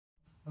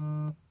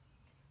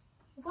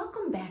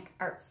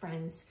art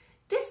friends.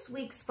 This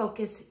week's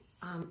focus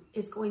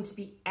is going to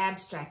be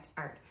abstract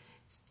art.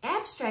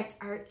 Abstract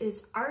art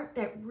is art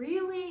that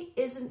really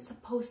isn't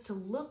supposed to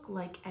look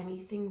like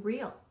anything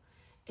real.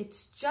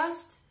 It's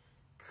just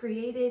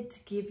created to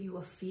give you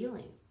a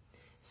feeling.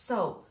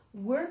 So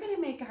we're going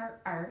to make our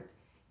art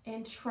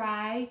and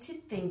try to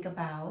think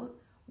about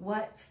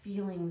what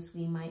feelings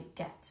we might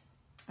get.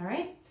 All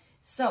right?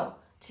 So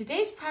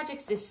today's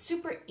project is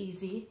super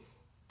easy.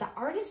 The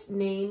artist's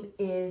name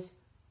is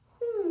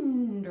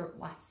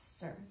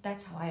Hundertwasser.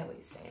 That's how I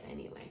always say it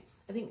anyway.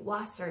 I think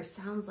Wasser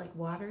sounds like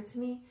water to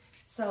me.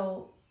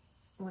 So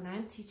when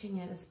I'm teaching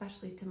it,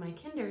 especially to my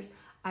kinders,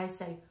 I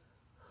say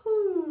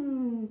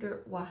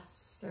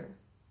Hundertwasser.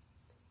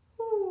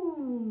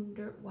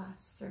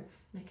 Hundertwasser.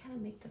 And I kind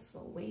of make this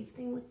little wave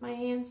thing with my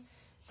hands.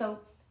 So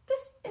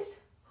this is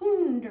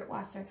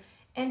Hundertwasser.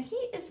 And he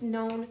is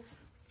known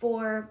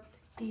for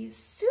these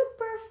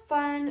super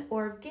fun,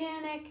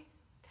 organic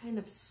kind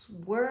of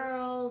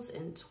swirls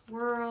and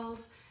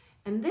twirls.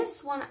 And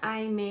this one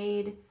I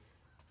made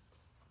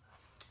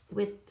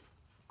with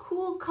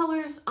cool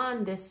colors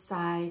on this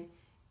side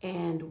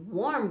and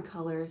warm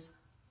colors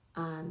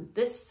on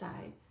this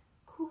side.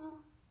 Cool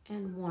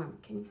and warm.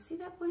 Can you see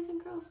that, boys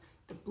and girls?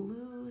 The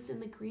blues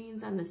and the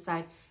greens on this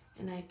side.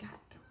 And I got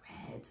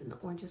the reds and the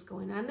oranges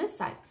going on this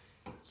side.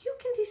 You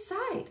can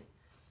decide,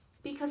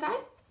 because I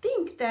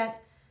think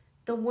that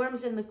the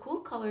warms and the cool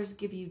colors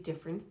give you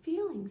different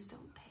feelings,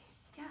 don't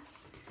they?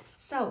 Yes.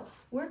 So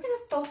we're going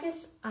to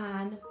focus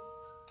on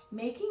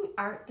making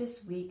art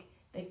this week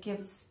that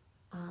gives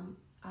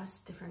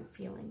us different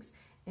feelings.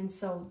 And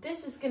so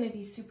this is going to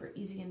be super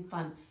easy and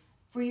fun.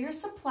 For your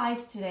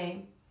supplies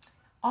today,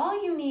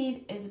 all you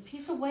need is a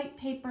piece of white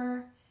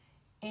paper,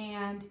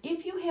 and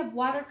if you have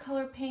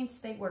watercolor paints,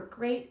 they work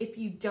great. If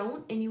you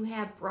don't and you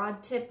have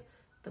broad tip,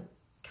 the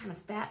kind of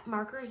fat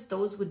markers,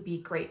 those would be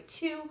great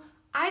too.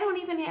 I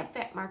don't even have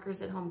fat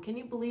markers at home. Can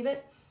you believe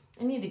it?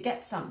 I need to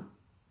get some.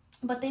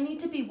 But they need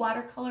to be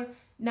watercolor,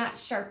 not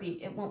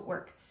Sharpie. It won't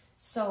work.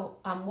 So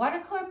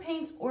watercolor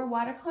paints or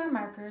watercolor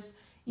markers.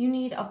 You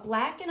need a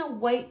black and a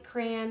white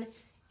crayon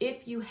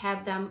if you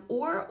have them,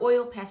 or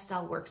oil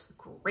pastel works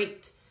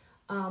great.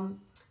 And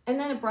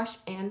then a brush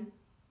and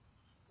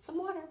some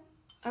water.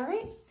 All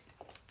right?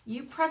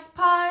 You press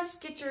pause,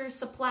 get your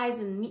supplies,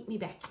 and meet me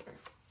back here.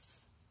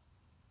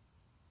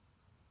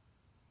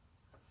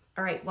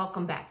 All right,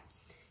 welcome back.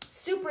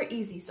 Super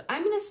easy. So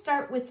I'm going to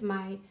start with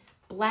my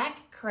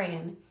black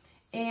crayon,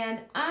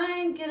 and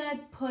I'm going to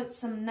put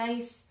some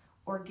nice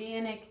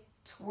organic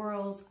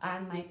twirls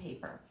on my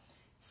paper.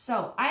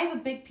 So I have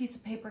a big piece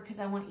of paper because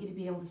I want you to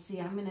be able to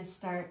see. I'm going to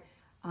start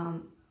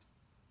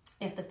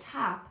at the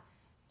top,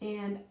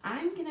 and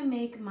I'm going to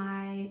make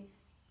my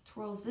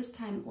twirls this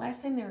time.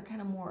 Last time they were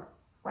kind of more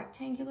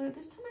rectangular.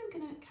 This time I'm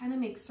going to kind of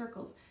make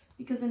circles,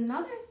 because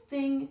another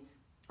thing,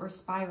 or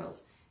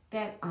spirals,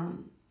 that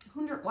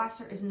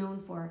Hundertwasser is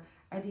known for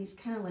are these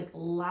kind of like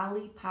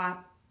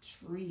lollipop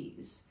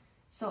trees.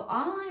 So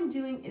all I'm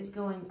doing is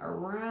going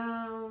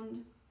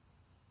around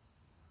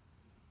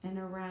and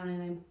around,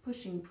 and I'm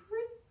pushing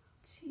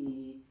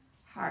pretty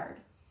hard.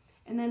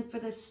 And then for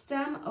the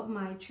stem of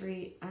my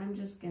tree, I'm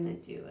just gonna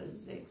do a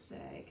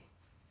zigzag.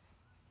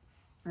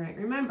 All right,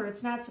 remember,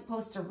 it's not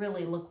supposed to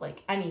really look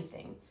like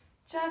anything.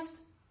 Just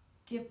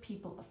give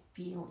people a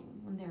feeling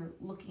when they're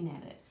looking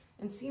at it.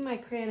 And see, my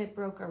crayon, it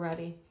broke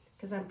already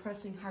because I'm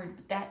pressing hard,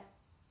 but that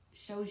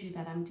shows you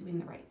that I'm doing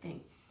the right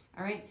thing.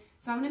 All right,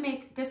 so I'm gonna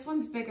make, this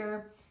one's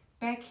bigger.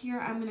 Back here,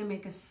 I'm gonna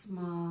make a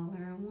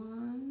smaller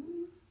one.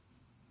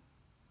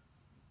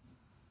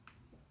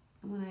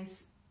 And when I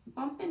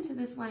bump into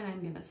this line,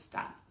 I'm gonna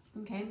stop,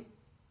 okay?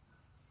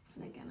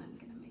 And again, I'm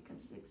gonna make a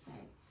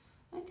zigzag.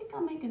 I think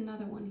I'll make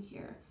another one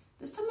here.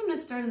 This time I'm gonna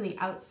start on the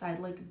outside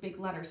like a big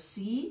letter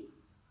C.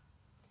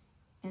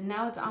 And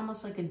now it's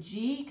almost like a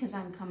G because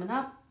I'm coming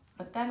up,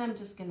 but then I'm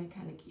just gonna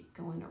kind of keep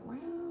going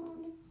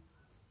around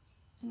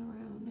and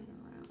around and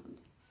around.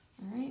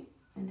 All right,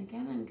 and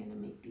again, I'm gonna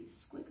make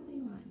these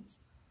squiggly lines.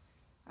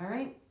 All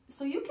right,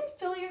 so you can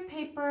fill your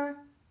paper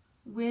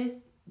with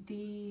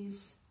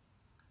these,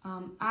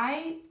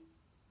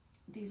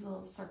 these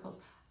little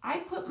circles. I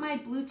put my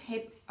blue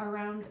tape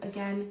around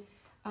again.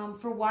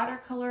 For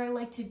watercolor, I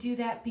like to do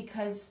that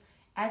because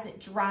as it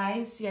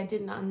dries, see, I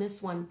didn't on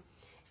this one,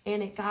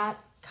 and it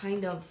got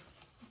kind of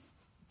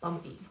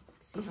bumpy.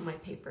 See how my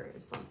paper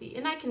is bumpy?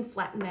 And I can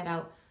flatten that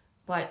out,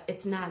 but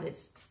it's not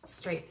as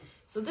straight.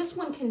 So this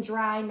one can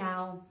dry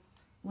now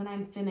when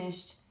I'm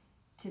finished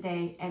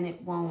today, and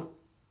it won't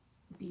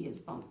be as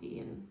bumpy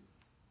and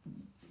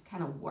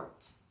kind of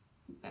warped.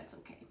 That's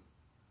okay.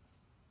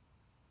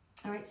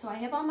 All right, so I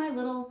have all my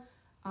little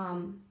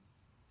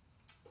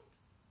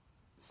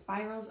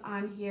spirals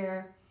on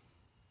here,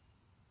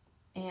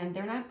 and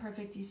they're not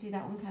perfect. You see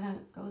that one kind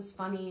of goes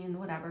funny and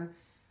whatever.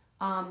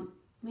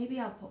 Maybe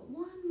I'll put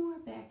one more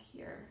back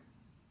here.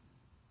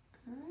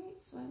 All right,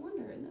 so I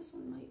wonder, and this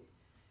one might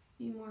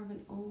be more of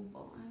an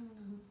oval. I don't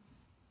know.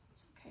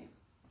 It's okay.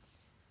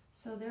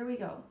 So there we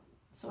go.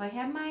 So I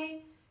have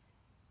my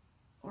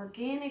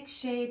organic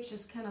shapes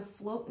just kind of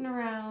floating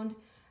around.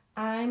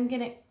 I'm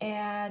going to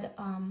add,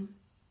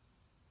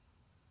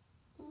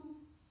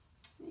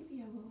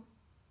 maybe I will.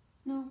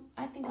 No,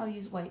 I think I'll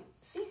use white.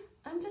 See,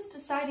 I'm just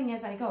deciding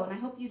as I go, and I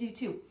hope you do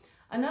too.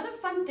 Another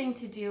fun thing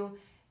to do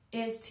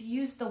is to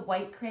use the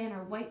white crayon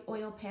or white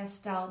oil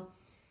pastel.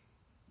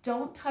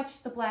 Don't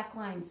touch the black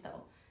lines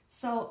though.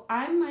 So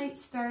I might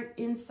start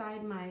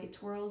inside my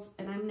twirls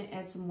and I'm gonna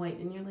add some white,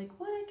 and you're like,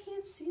 what, I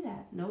can't see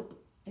that.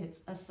 Nope,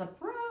 it's a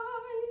surprise,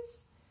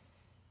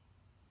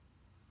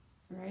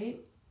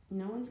 right?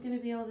 No one's gonna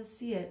be able to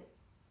see it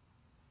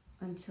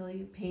until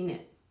you paint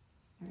it,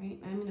 all right?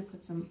 I'm gonna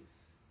put some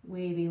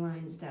wavy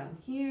lines down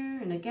here,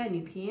 and again,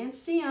 you can't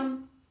see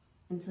them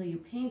until you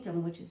paint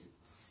them, which is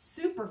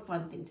super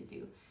fun thing to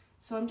do.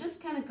 So I'm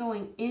just kind of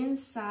going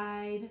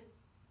inside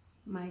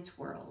my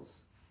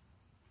twirls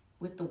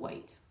with the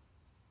white.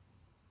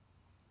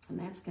 And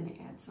that's going to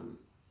add some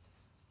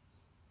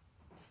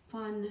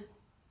fun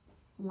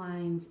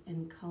lines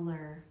and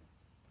color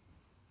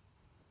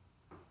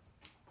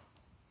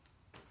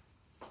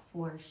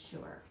for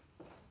sure.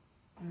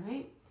 All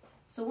right.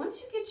 So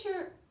once you get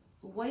your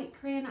white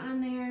crayon on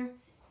there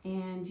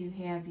and you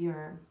have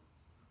your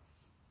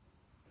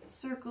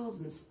circles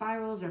and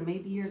spirals, or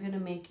maybe you're going to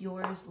make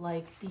yours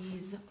like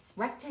these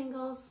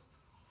rectangles,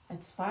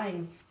 that's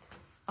fine.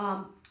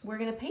 We're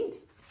going to paint.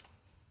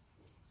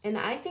 And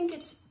I think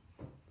it's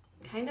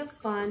kind of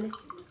fun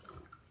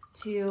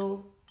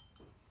to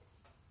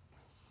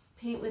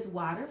paint with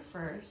water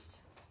first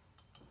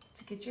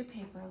to get your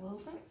paper a little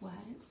bit wet.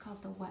 It's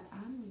called the wet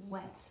on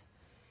wet.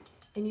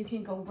 And you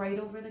can go right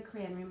over the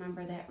crayon.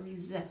 Remember, that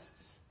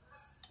resists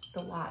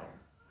the water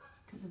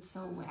because it's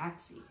so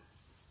waxy.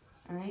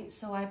 All right,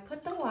 so I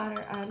put the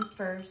water on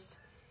first,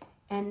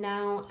 and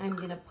now I'm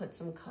gonna put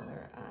some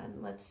color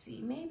on. Let's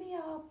see, maybe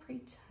I'll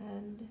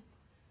pretend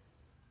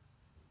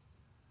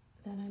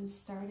that I'm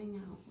starting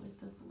out with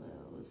the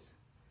blues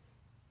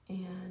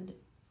and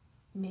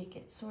make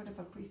it sort of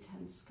a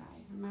pretend sky.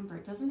 Remember,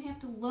 it doesn't have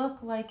to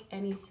look like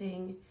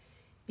anything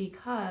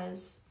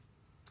because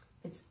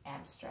it's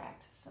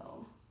abstract.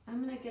 So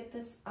I'm gonna get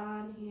this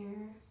on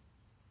here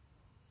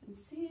and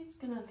see, it's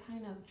gonna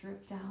kind of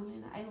drip down,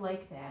 and I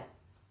like that.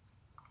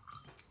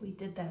 We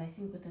did that, I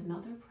think, with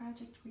another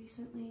project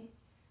recently.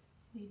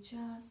 We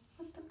just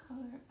put the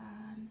color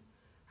on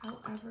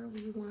however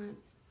we want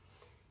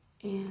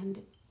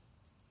and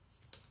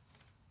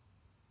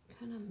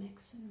kind of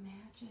mix and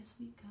match as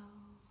we go.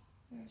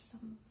 There's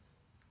some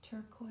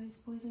turquoise,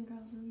 boys and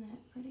girls, isn't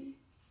that pretty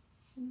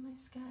in my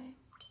sky?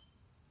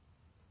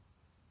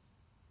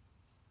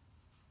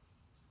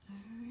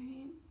 All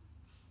right.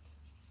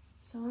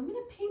 So I'm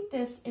gonna paint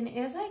this, and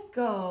as I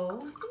go,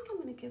 I think I'm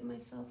gonna give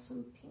myself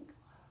some pink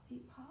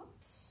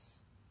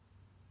lollipops.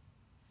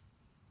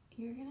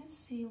 You're gonna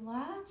see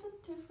lots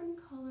of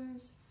different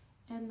colors,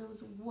 and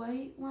those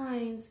white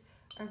lines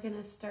are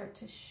gonna start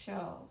to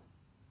show,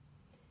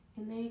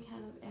 and they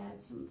kind of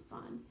add some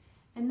fun.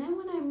 And then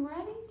when I'm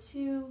ready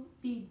to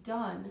be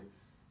done,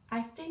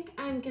 I think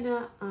I'm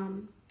gonna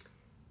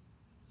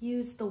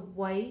use the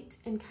white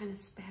and kind of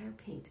spatter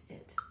paint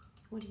it.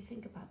 What do you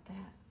think about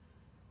that?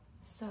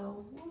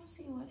 So we'll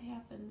see what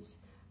happens.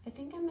 I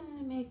think I'm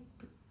gonna make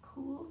the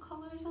cool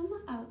colors on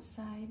the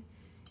outside,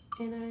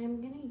 and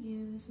I'm gonna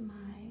use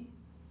my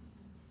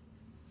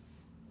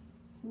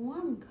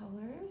warm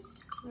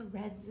colors, the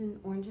reds and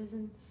oranges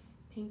and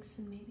pinks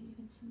and maybe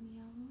even some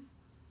yellow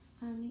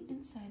on the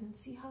inside, and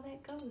see how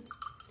that goes.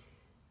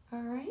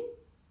 All right,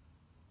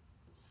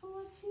 so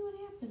let's see what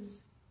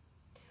happens.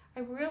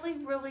 I really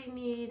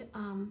need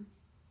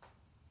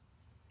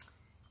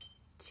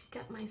to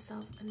get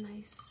myself a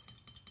nice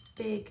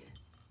big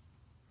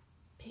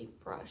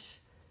paintbrush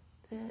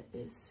that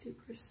is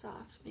super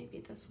soft. Maybe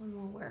this one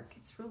will work.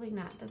 It's really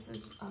not. This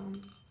is,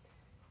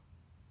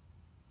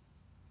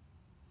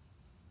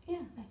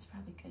 yeah, that's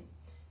probably good.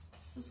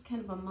 This is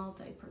kind of a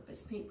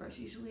multi-purpose paintbrush.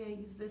 Usually I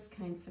use this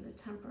kind for the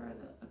temper or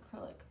the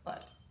acrylic,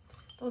 but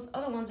those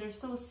other ones are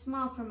so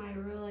small for my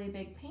really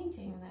big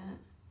painting that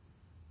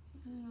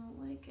I don't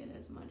like it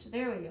as much.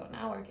 There we go.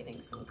 Now we're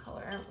getting some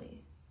color, aren't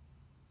we?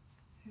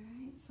 All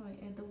right, so I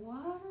add the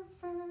water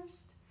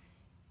first.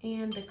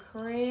 And the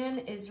crayon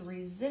is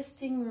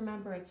resisting.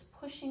 Remember, it's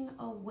pushing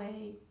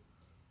away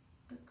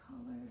the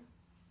color.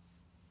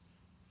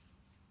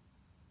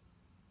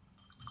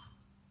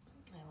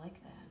 I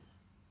like that.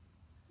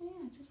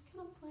 Yeah, just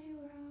kind of play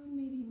around,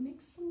 maybe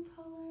mix some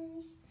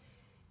colors.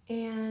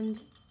 And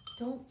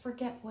don't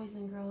forget, boys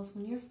and girls,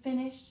 when you're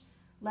finished,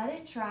 let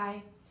it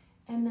dry,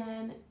 and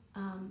then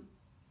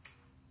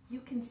you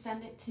can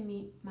send it to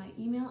me, my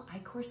email,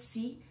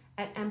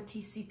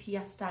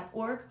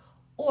 icourse@mtcps.org,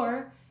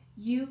 or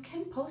you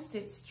can post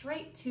it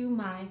straight to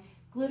my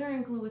Glitter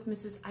and Glue with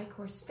Mrs.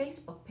 iCourse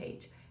Facebook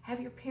page.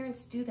 Have your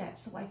parents do that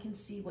so I can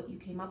see what you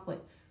came up with.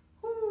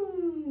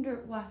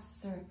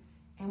 Hundertwasser.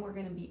 And we're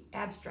going to be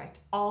abstract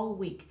all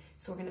week.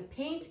 So we're going to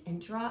paint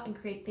and draw and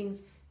create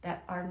things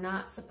that are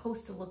not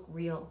supposed to look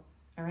real.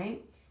 All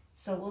right?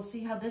 So we'll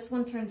see how this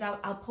one turns out.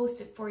 I'll post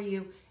it for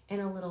you in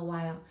a little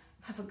while.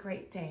 Have a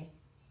great day.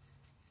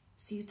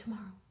 See you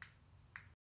tomorrow.